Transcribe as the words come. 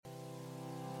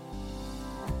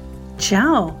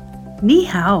Ciao, Ni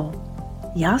hao,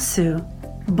 Yasu,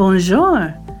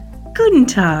 Bonjour, Guten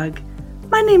Tag.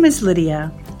 My name is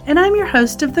Lydia, and I'm your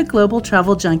host of the Global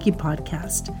Travel Junkie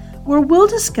podcast, where we'll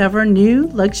discover new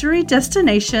luxury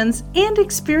destinations and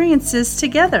experiences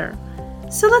together.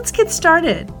 So let's get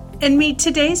started and meet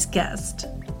today's guest.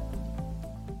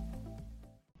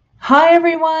 Hi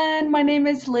everyone, my name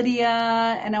is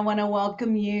Lydia, and I want to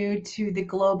welcome you to the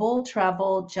Global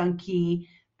Travel Junkie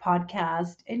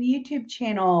podcast and YouTube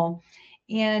channel.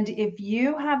 And if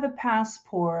you have a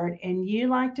passport and you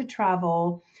like to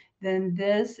travel, then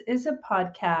this is a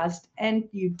podcast and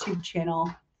YouTube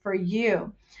channel for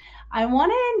you. I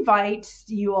want to invite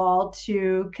you all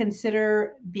to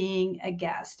consider being a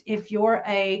guest. If you're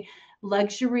a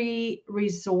luxury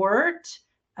resort,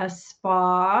 a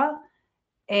spa,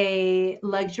 a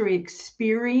luxury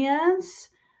experience,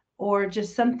 or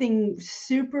just something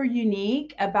super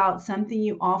unique about something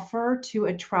you offer to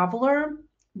a traveler,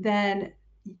 then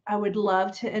I would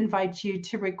love to invite you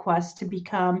to request to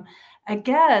become a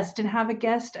guest and have a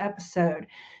guest episode.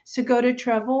 So go to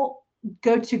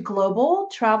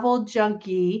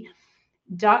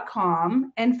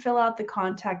globaltraveljunkie.com and fill out the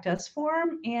contact us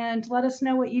form and let us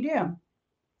know what you do.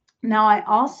 Now, I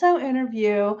also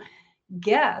interview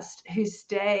guests who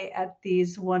stay at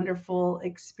these wonderful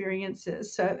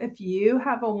experiences. So if you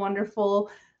have a wonderful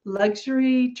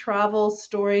luxury travel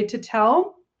story to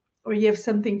tell, or you have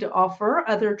something to offer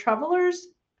other travelers,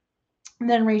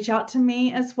 then reach out to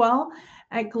me as well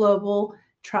at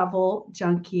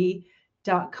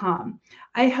globaltraveljunkie.com.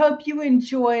 I hope you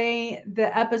enjoy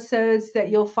the episodes that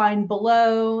you'll find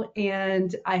below,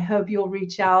 and I hope you'll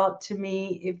reach out to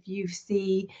me if you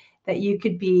see that you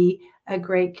could be a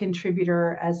great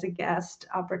contributor as a guest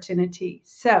opportunity.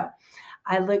 So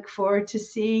I look forward to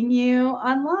seeing you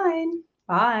online.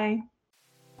 Bye.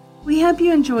 We hope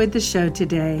you enjoyed the show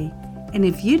today. And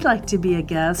if you'd like to be a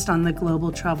guest on the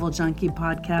Global Travel Junkie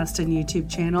podcast and YouTube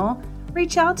channel,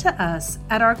 reach out to us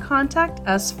at our Contact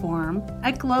Us form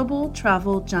at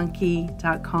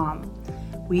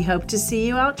globaltraveljunkie.com. We hope to see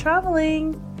you out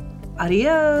traveling.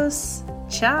 Adios.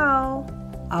 Ciao.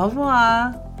 Au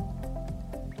revoir.